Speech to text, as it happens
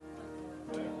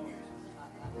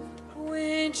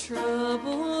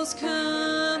troubles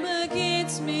come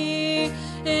against me,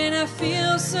 and I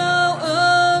feel so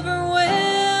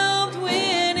overwhelmed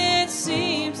when it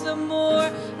seems the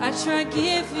more I try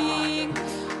giving,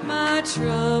 my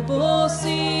trouble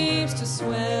seems to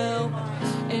swell.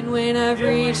 And when I've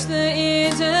reached the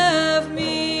end of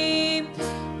me,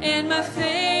 and my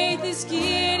faith is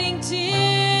getting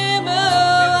dim, oh,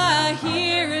 I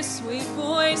hear a sweet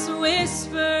voice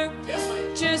whisper,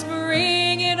 just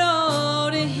bring it all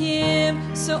to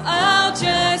Him. So I'll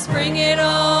just bring it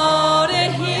all to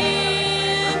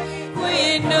Him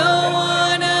when no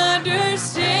one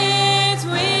understands,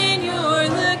 when you're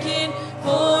looking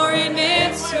for an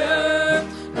answer.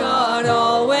 God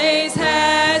always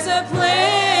has a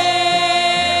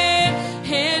plan,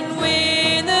 and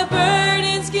when the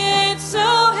burdens get so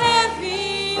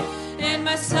heavy and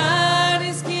my sight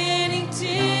is getting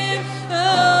dim,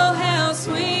 oh, how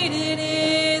sweet it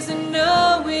is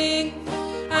knowing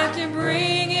I can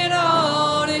bring it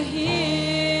all to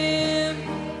Him.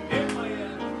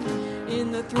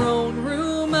 In the throne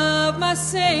room of my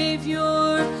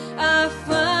Savior, I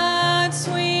find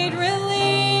sweet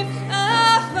relief.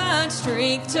 I find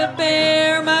strength to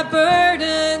bear my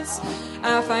burdens.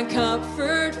 I find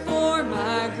comfort for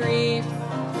my grief.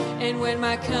 And when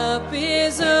my cup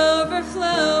is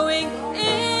overflowing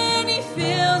and He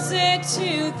fills it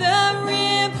to the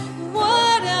rim,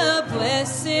 what a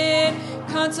blessed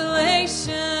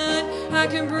consolation. I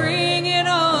can bring it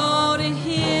all to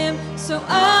Him. So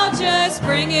I'll just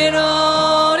bring it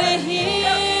all to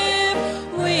Him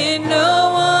when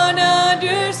no one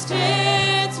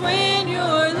understands, when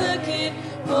you're looking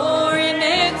for an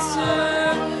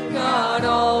answer. God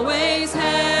always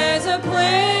has a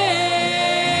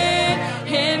plan,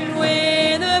 and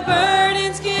when the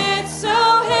burdens get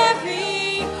so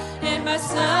heavy and my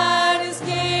sight is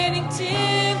getting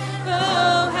dim,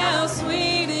 oh, how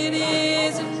sweet it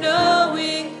is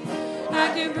knowing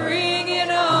I can bring it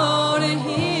all to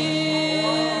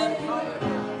Him.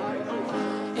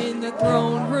 In the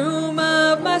throne room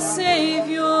of my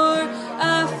Savior,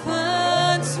 I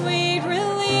find sweet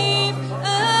relief.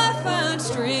 I find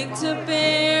strength to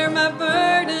bear my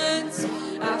burdens.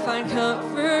 I find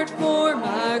comfort for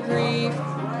my grief.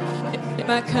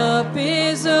 My cup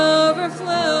is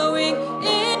overflowing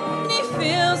and He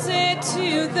fills it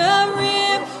to the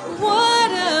rim.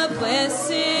 What a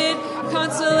blessed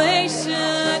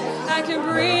consolation. I can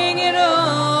bring it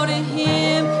all to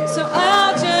Him. So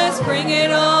I'll just bring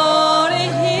it all to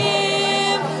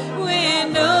Him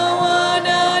when no one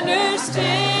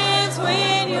understands,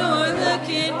 when you're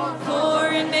looking for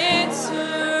an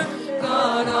answer.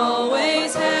 God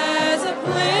always has a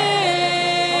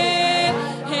plan,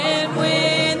 and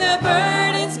when the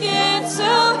burdens get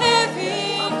so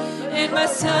heavy and my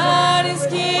sight is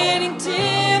getting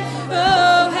dim,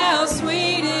 oh, how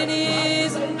sweet it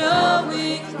is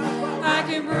knowing I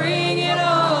can bring it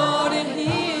all to Him.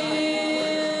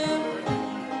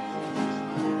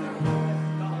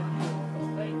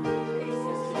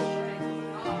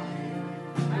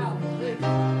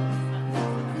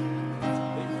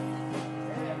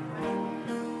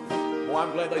 Boy,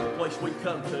 I'm glad there's a place we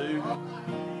come to.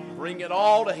 Bring it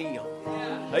all to Him.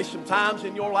 There's some times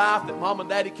in your life that Mom and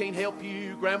Daddy can't help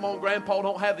you. Grandma and Grandpa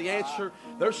don't have the answer.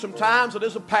 There's some times that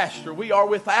as a pastor we are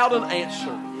without an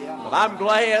answer. But I'm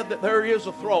glad that there is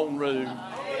a throne room.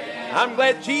 I'm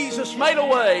glad Jesus made a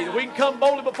way that we can come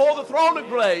boldly before the throne of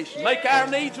grace and make our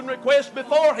needs and requests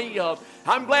before Him.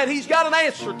 I'm glad He's got an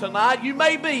answer tonight. You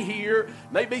may be here.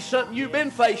 Maybe something you've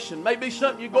been facing. Maybe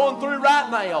something you're going through right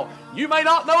now. You may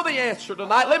not know the answer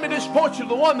tonight. Let me just point you to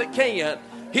the one that can.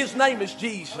 His name is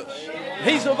Jesus.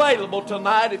 He's available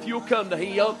tonight if you'll come to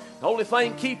Him. The only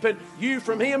thing keeping you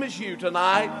from Him is you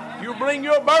tonight. If you'll bring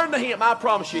your burden to Him, I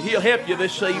promise you He'll help you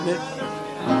this evening.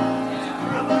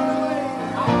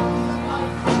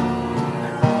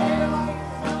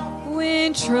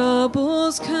 When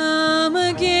troubles come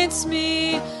against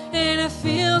me and I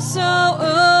feel so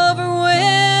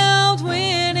overwhelmed,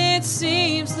 when it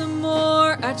seems the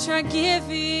more I try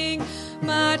giving,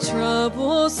 my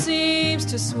trouble seems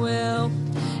to swell.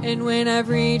 And when I've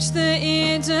reached the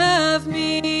end of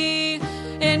me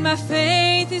and my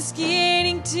faith is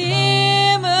getting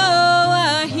dim, oh,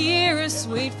 I hear a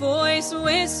sweet voice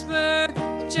whisper,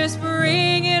 just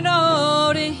bring it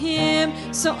all to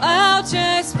Him. So I'll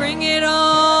just bring it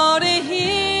all to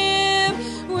Him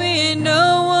when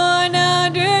no one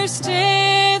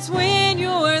understands, when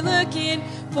you're looking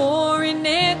for an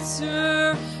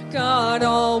answer. God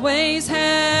always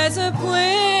has a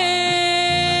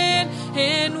plan,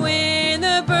 and when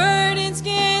the burdens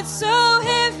get so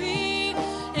heavy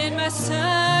and my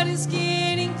sight is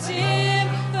getting dim,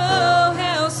 oh,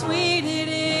 how sweet it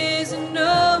is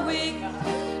knowing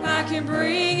I can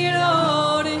bring it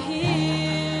all to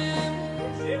Him.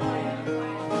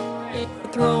 In the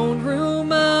throne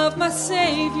room of my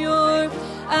Savior,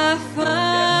 I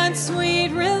find sweet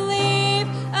relief.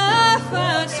 I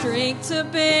find strength to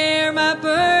bear my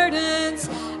burdens.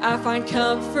 I find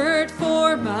comfort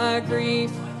for my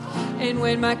grief. And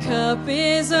when my cup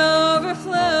is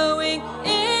overflowing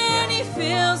and He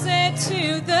fills it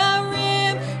to the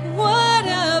rim, what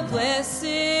a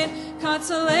blessed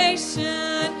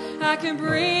consolation. I can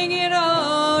bring it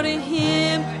all to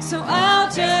Him. So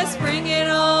I'll just bring it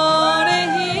all to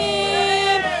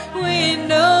Him. When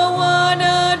no one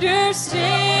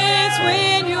understands,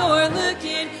 when you're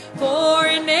looking for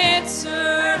an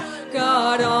answer,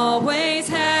 God always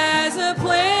has a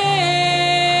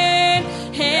plan.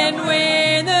 And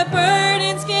when the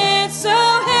burdens get so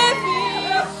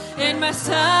heavy and my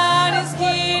side is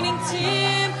getting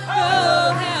dim,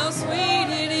 oh, how sweet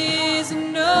it is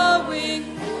knowing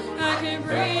I can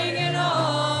bring it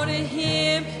all to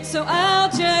Him. So I'll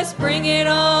just bring it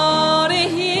all to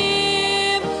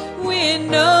Him. When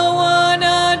no one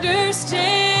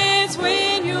understands,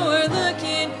 when you're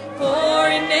looking for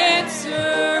an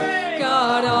answer,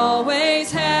 God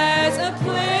always has a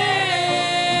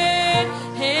plan.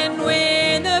 And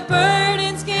when the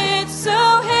burdens get so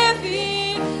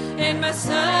heavy and my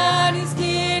side is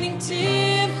getting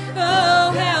dim,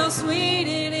 oh, how sweet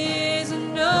it is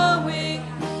knowing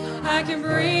I can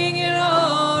bring it